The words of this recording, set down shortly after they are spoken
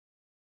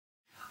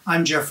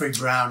I'm Jeffrey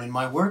Brown. In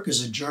my work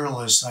as a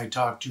journalist, I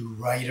talk to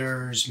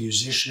writers,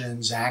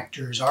 musicians,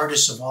 actors,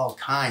 artists of all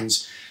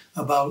kinds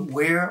about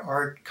where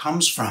art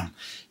comes from.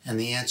 And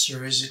the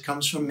answer is it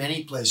comes from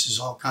many places,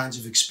 all kinds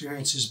of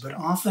experiences, but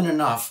often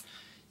enough,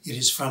 it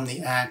is from the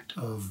act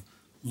of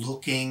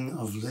looking,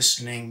 of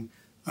listening,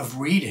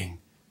 of reading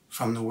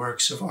from the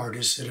works of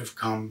artists that have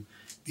come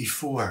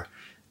before.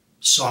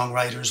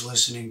 Songwriters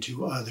listening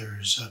to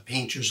others,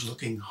 painters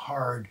looking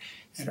hard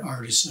at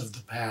artists of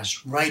the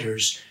past,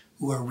 writers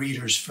who are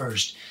readers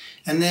first,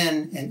 and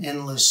then an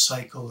endless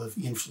cycle of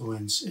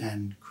influence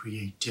and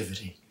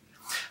creativity.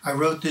 I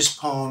wrote this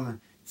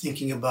poem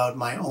thinking about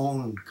my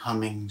own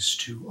comings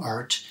to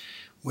art,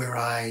 where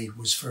I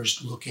was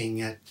first looking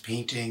at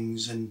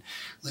paintings and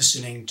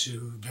listening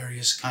to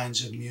various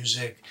kinds of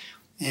music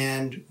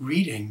and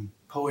reading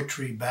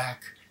poetry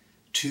back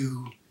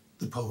to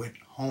the poet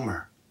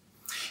Homer.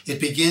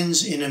 It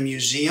begins in a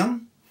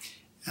museum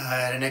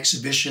at an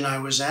exhibition I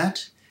was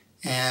at.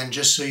 And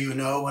just so you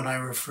know, when I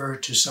refer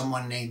to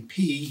someone named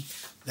P,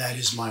 that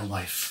is my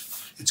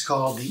wife. It's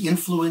called The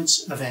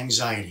Influence of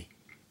Anxiety.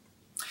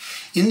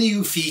 In the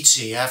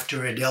Uffizi,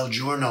 after a Del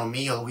Giorno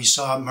meal, we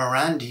saw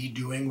Morandi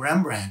doing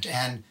Rembrandt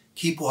and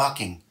Keep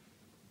Walking,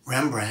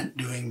 Rembrandt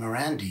doing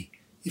Morandi,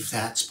 if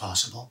that's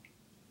possible.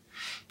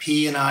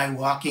 P and I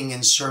walking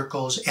in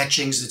circles,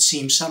 etchings that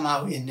seem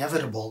somehow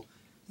inevitable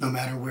no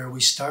matter where we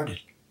started.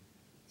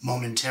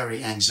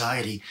 Momentary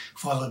anxiety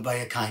followed by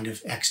a kind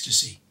of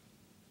ecstasy.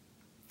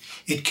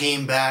 It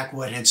came back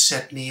what had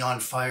set me on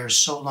fire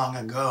so long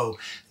ago.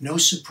 No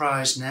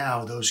surprise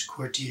now, those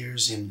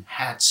courtiers in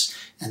hats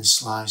and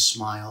sly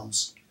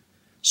smiles.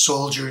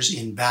 Soldiers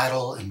in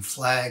battle and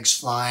flags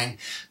flying,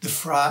 the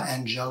Fra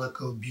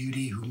Angelico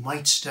beauty who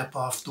might step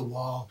off the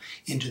wall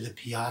into the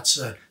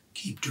piazza,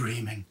 keep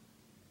dreaming.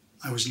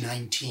 I was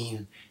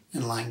 19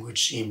 and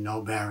language seemed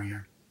no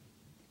barrier.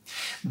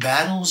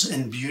 Battles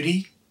and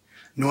beauty,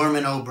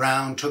 Norman O.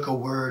 Brown took a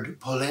word,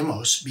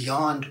 polemos,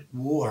 beyond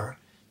war,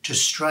 to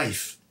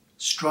strife,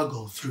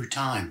 struggle through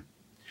time.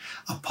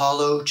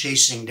 Apollo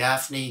chasing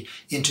Daphne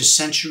into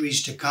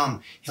centuries to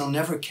come. He'll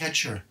never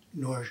catch her,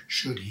 nor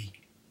should he.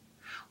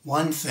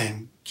 One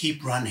thing,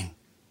 keep running,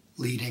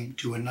 leading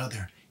to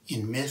another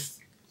in myth,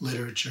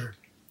 literature,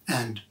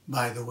 and,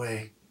 by the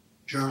way,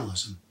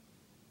 journalism.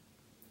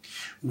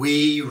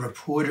 We,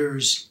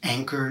 reporters,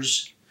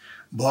 anchors,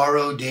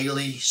 borrow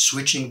daily,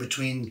 switching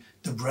between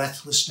the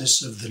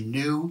breathlessness of the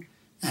new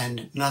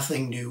and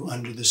nothing new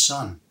under the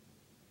sun.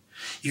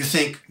 You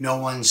think no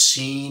one's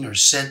seen or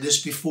said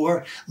this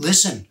before?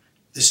 Listen,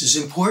 this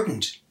is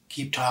important.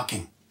 Keep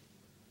talking.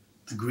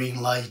 The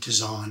green light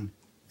is on,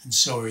 and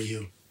so are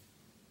you.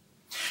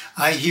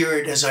 I hear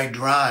it as I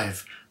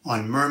drive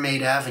on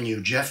Mermaid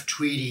Avenue. Jeff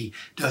Tweedy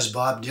does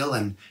Bob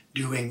Dylan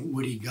doing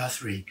Woody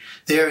Guthrie.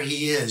 There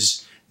he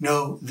is.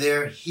 No,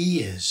 there he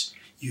is,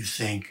 you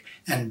think,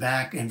 and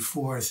back and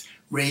forth,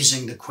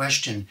 raising the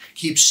question.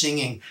 Keep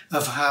singing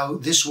of how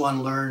this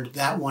one learned,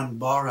 that one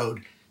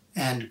borrowed,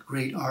 and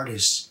great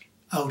artists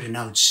out and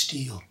out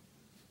steal.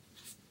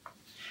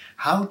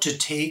 How to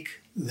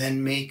take,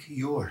 then make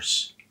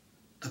yours.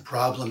 The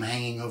problem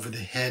hanging over the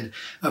head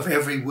of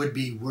every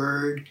would-be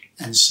word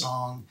and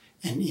song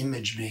and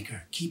image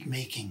maker. Keep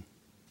making.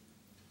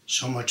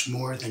 So much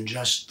more than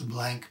just the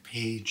blank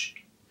page.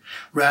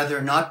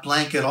 Rather, not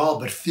blank at all,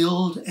 but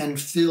filled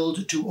and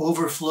filled to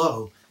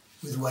overflow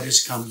with what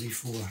has come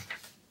before.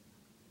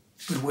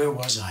 But where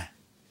was I?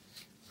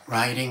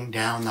 Riding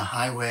down the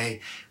highway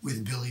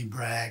with Billy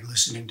Bragg,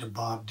 listening to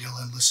Bob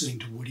Dylan, listening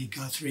to Woody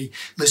Guthrie,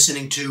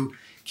 listening to,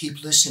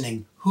 keep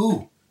listening,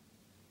 who?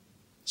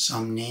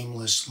 Some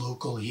nameless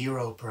local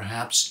hero,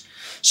 perhaps.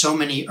 So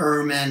many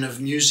men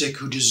of music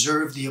who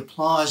deserve the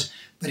applause,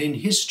 but in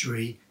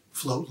history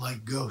float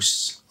like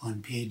ghosts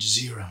on page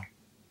 0.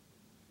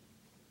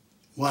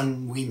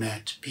 One we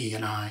met, P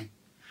and I,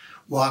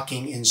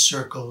 walking in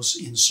circles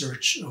in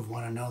search of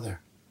one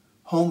another.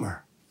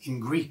 Homer in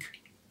Greek.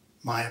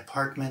 My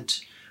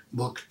apartment,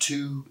 book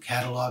 2,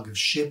 catalog of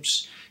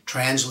ships,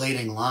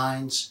 translating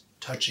lines,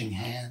 touching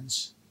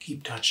hands,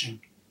 keep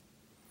touching.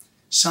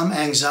 Some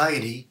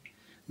anxiety,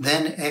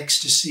 then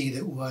ecstasy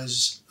that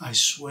was, I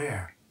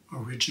swear,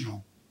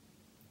 original,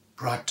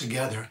 brought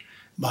together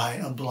by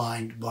a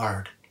blind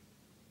bard.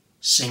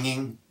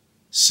 Singing,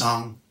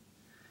 sung,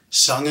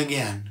 sung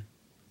again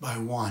by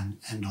one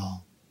and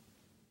all.